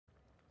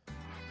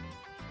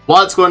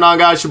What's going on,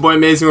 guys? Your boy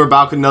Amazing. We're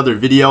back with another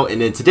video,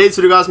 and in today's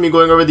video, guys, me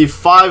going over the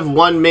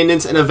 5-1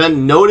 maintenance and event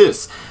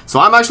notice.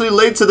 So I'm actually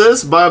late to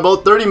this by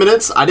about 30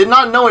 minutes. I did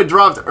not know it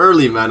dropped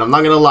early, man. I'm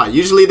not gonna lie.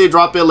 Usually they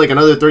drop it like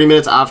another 30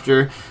 minutes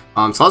after.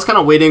 So I was kind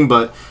of waiting,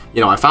 but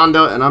you know, I found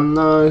out, and I'm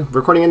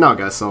recording it now,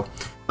 guys. So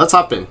let's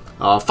hop in.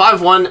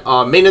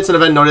 5-1 maintenance and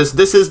event notice.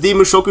 This is the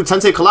Mushoku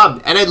Tensei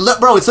collab,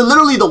 and bro, it's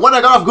literally the one I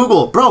got off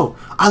Google, bro.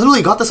 I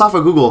literally got this off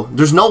of Google.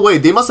 There's no way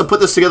they must have put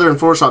this together in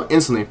Photoshop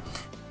instantly.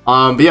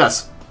 But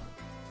yes.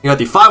 You got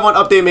the 5-1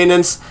 update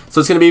maintenance, so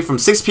it's going to be from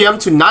 6 p.m.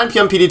 to 9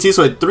 p.m. PDT,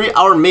 so a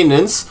 3-hour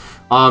maintenance.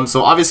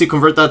 So obviously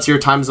convert that to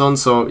your time zone.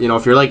 So, you know,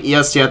 if you're like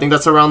EST, I think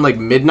that's around like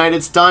midnight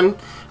it's done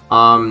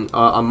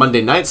on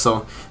Monday night.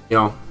 So, you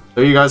know,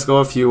 there you guys go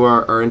if you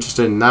are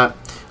interested in that.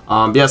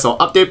 Yeah, so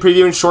update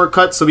preview and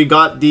shortcut. So we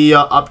got the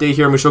update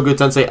here, Mushoku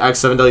Tensei X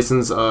 7 Deadly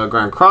Sins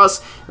Grand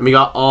Cross, and we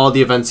got all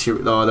the events here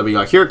that we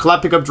got here.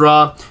 Collab pickup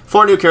draw,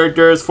 4 new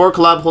characters, 4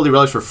 collab holy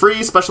relics for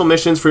free, special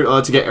missions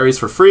for to get Ares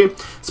for free,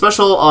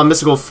 special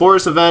mystical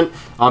forest event,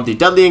 the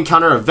deadly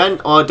encounter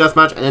event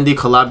deathmatch, and then the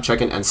collab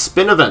check-in and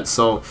spin event.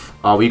 So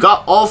we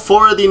got all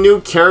 4 of the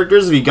new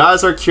characters. If you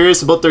guys are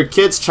curious about their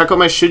kits, check out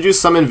my Should You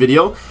Summon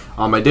video.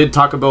 I did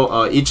talk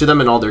about each of them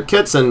and all their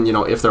kits, and you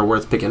know, if they're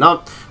worth picking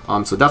up.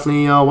 So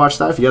definitely watch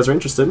that if you guys are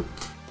interested.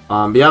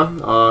 But yeah,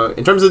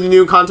 in terms of the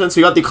new contents,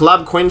 we got the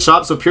collab coin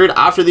shop. So period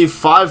after the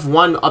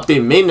 5-1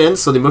 update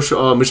maintenance, so the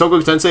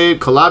Mushoku Tensei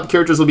collab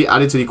characters will be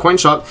added to the coin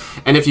shop.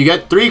 And if you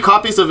get 3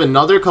 copies of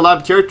another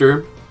collab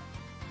character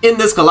in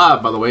this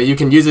collab, by the way, you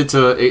can use it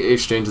to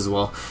exchange as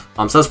well.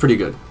 So that's pretty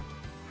good.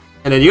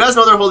 And then you guys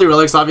know their holy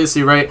relics,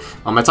 obviously, right?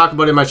 I talked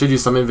about it in my Should You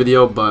Summon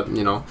video, but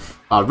you know,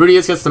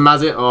 Rudius gets the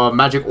magic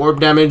orb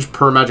damage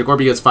per magic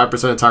orb. He gets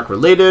 5% attack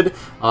related.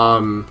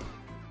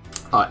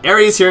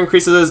 Ares here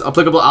increases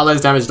applicable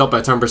allies damage dealt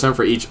by 10%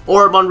 for each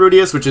orb on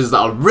Rudius, which is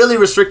a really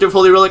restrictive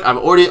holy relic. I've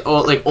already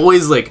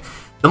always like,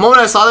 the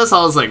moment I saw this,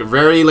 I was like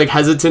very like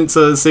hesitant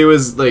to say it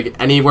was like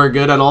anywhere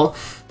good at all.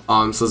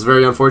 So it's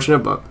very unfortunate,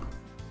 but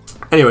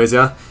anyways,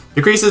 yeah.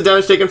 Decreases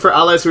damage taken for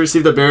allies who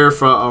receive the barrier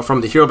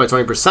from the hero by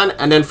 20%,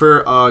 and then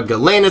for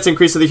Galen, it's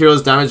increases the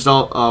hero's damage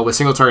dealt with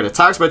single target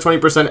attacks by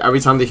 20% every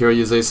time the hero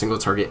uses a single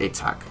target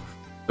attack.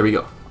 There we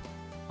go.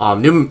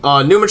 New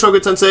Mushoku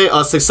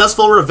Tensei,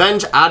 successful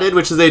revenge added,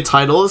 which is a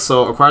title.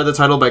 So acquire the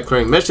title by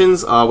clearing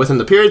missions within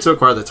the period to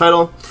acquire the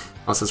title.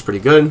 So that's pretty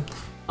good.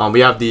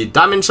 We have the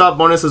diamond shop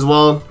bonus as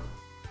well.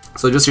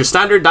 So just your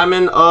standard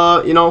diamond,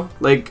 you know,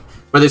 like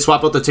where they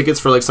swap out the tickets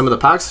for like some of the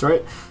packs,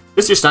 right?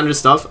 Just your standard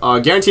stuff.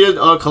 Guaranteed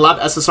collab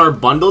SSR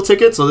bundle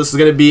ticket. So this is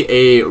going to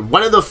be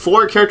one of the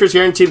 4 characters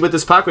guaranteed with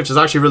this pack, which is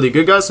actually really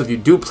good, guys. So if you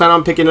do plan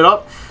on picking it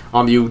up,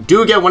 you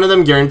do get one of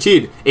them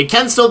guaranteed. It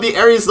can still be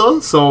Ares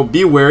though, so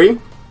be wary.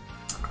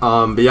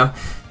 But yeah,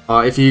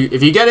 if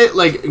you get it,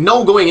 like,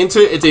 no, going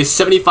into it, it's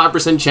a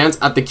 75% chance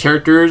at the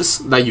characters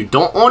that you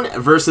don't own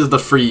versus the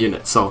free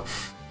unit. So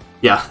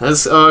yeah,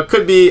 this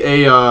could be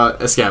a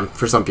scam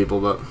for some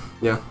people, but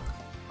yeah.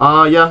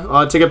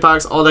 Ticket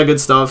packs, all that good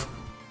stuff.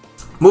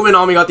 Moving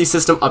on, we got the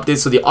system updates.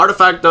 So the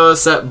artifact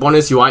set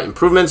bonus UI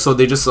improvements. So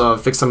they just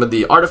fixed some of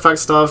the artifact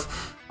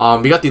stuff.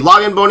 We got the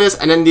login bonus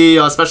and then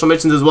the special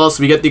missions as well.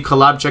 So we get the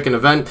collab check-in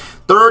event.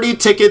 30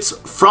 tickets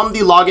from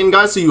the login,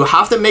 guys. So you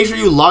have to make sure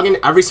you log in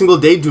every single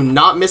day. Do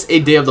not miss a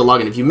day of the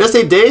login. If you miss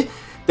a day,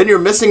 then you're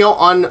missing out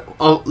on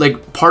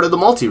like part of the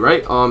multi,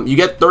 right? You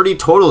get 30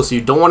 total, so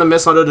you don't want to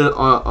miss out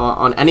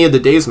on any of the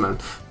days, man.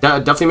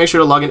 Definitely make sure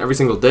to log in every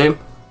single day.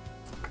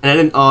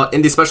 And then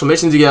in the special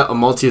missions, you get a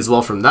multi as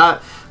well from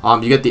that.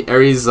 You get the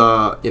Ares,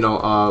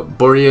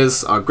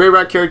 Boreas Grey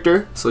Rat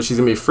character, so she's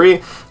gonna be free.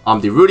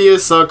 The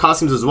Rudius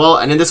costumes as well,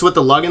 and then this is what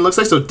the login looks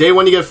like. So day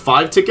 1 you get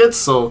 5 tickets,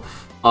 so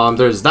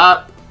there's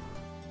that.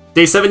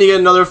 Day 7 you get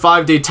another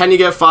 5, day 10 you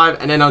get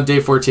 5, and then on day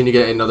 14 you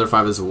get another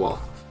 5 as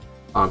well.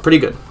 Pretty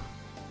good.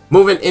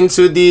 Moving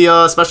into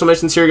the special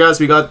missions here,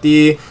 guys, we got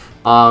the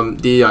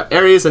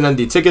Ares and then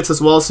the tickets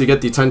as well. So you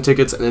get the 10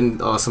 tickets and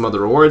then some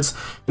other rewards.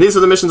 And these are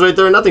the missions right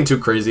there. Nothing too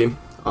crazy.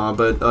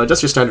 But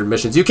just your standard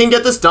missions. You can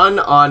get this done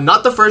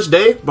not the first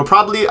day, but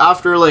probably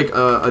after like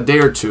a day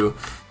or 2.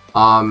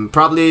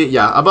 Probably,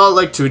 yeah, about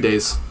like 2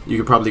 days you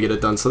could probably get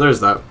it done. So there's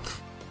that.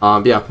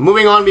 Yeah,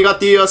 moving on, we got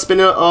the spin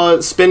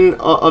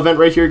event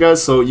right here,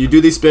 guys. So you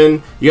do the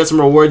spin, you get some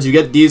rewards. You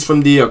get these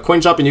from the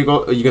coin shop, and you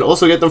can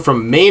also get them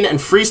from main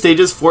and free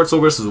stages, Fort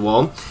Silvers as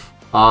well.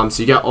 So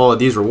you get all of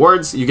these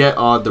rewards. You get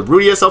the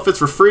Rudius outfits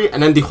for free,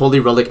 and then the Holy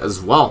Relic as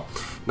well.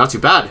 Not too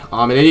bad.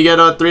 And then you get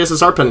 3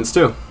 SSR pendants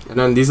too. And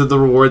then these are the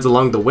rewards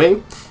along the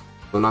way.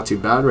 So not too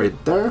bad right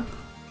there.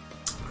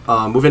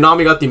 Moving on,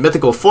 we got the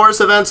Mythical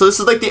Forest event. So this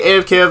is like the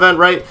AFK event,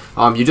 right?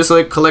 You just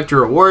like collect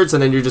your rewards,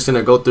 and then you're just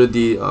gonna go through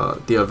the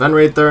event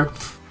right there.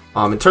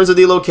 In terms of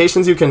the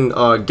locations, you can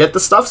get the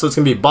stuff. So it's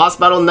gonna be boss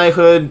battle,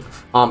 knighthood,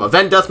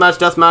 event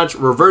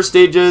deathmatch, reverse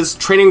stages,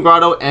 training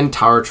grotto, and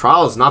tower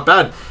trials. Not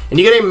bad. And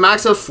you get a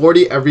max of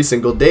 40 every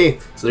single day.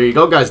 So there you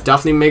go, guys.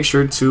 Definitely make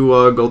sure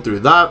to go through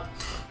that.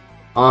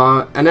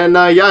 And then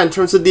yeah, in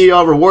terms of the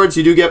rewards,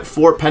 you do get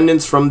 4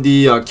 pendants from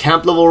the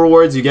camp level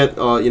rewards. You get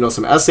you know,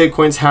 some essay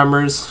coins,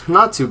 hammers.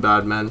 Not too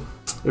bad, man.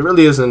 It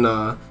really isn't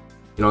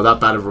you know, that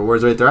bad of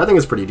rewards right there. I think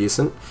it's pretty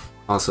decent.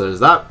 Also, there's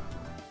that.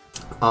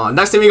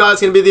 Next thing we got is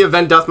going to be the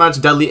event deathmatch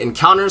deadly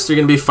encounter. So you're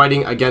going to be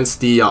fighting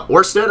against the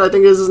Orsted, I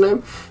think is his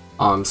name.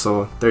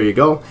 So there you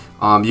go.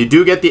 You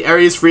do get the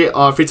Ares free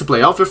to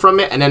play outfit from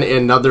it, and then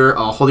another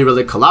Holy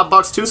Relic collab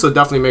box too. So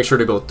definitely make sure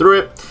to go through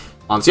it.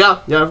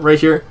 So yeah, right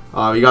here,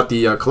 you got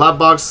the collab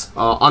box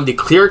on the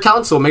clear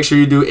count. So make sure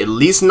you do at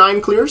least 9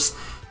 clears.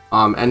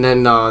 And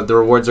then the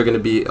rewards are going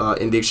to be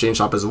in the exchange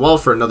shop as well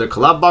for another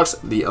collab box,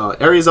 the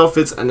Ares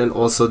outfits, and then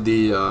also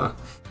the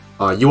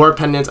UR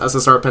pendants,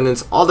 SSR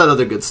pendants, all that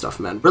other good stuff,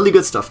 man. Really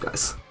good stuff,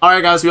 guys.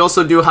 Alright, guys, we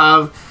also do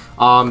have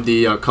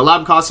the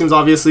collab costumes,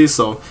 obviously.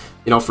 So,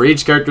 you know, for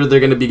each character, they're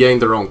going to be getting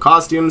their own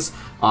costumes.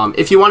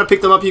 If you want to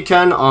pick them up, you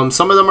can.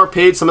 Some of them are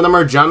paid, some of them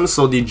are gems.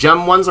 So the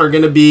gem ones are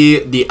going to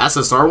be the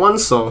SSR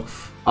ones. So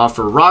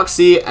for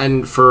Roxy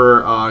and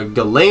for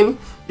Ghislaine,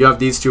 you have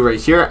these two right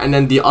here. And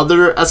then the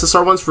other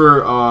SSR ones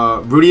for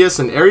Rudius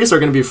and Ares are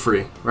going to be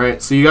free,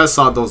 right? So you guys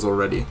saw those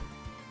already.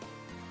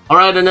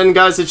 Alright, and then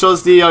guys, it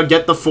shows the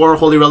get the 4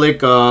 Holy Relic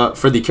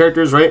for the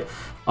characters, right?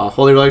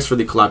 Holy Relics for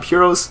the collab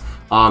heroes.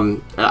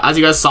 As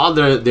you guys saw,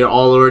 they're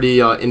all already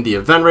in the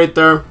event right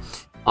there.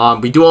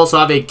 We do also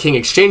have a King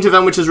Exchange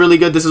event, which is really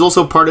good. This is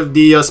also part of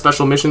the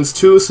special missions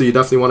too, so you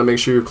definitely want to make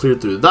sure you're clear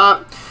through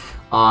that.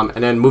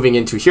 And then moving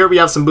into here, we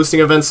have some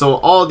boosting events. So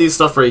all these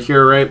stuff right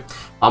here, right?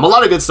 A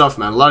lot of good stuff,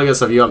 man. A lot of good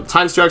stuff. You have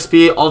times 2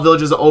 XP, all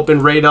villages are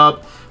open, raid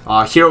up,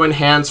 hero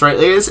enhance, right?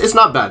 It's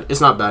not bad.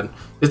 It's not bad.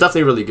 It's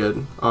definitely really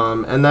good.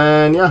 And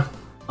then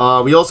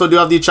yeah, we also do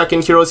have the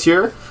check-in heroes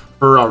here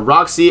for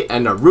Roxy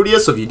and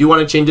Rudius. So if you do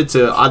want to change it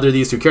to either of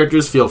these 2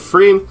 characters, feel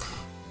free.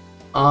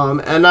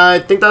 And I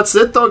think that's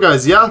it though,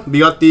 guys. Yeah, we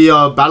got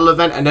the battle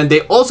event, and then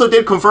they also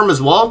did confirm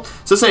as well.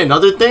 So say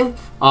another thing,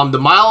 the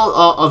Mile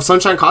of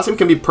Sunshine costume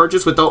can be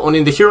purchased without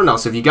owning the hero now.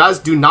 So if you guys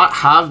do not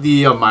have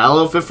the Mile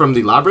outfit from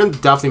the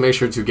Labyrinth, definitely make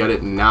sure to get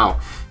it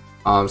now.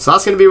 So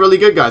that's going to be really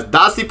good, guys.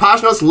 That's the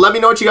patch notes. Let me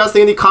know what you guys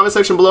think in the comment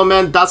section below,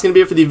 man. That's going to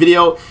be it for the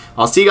video.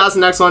 I'll see you guys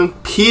in the next one.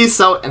 Peace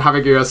out and have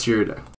a great rest of your day.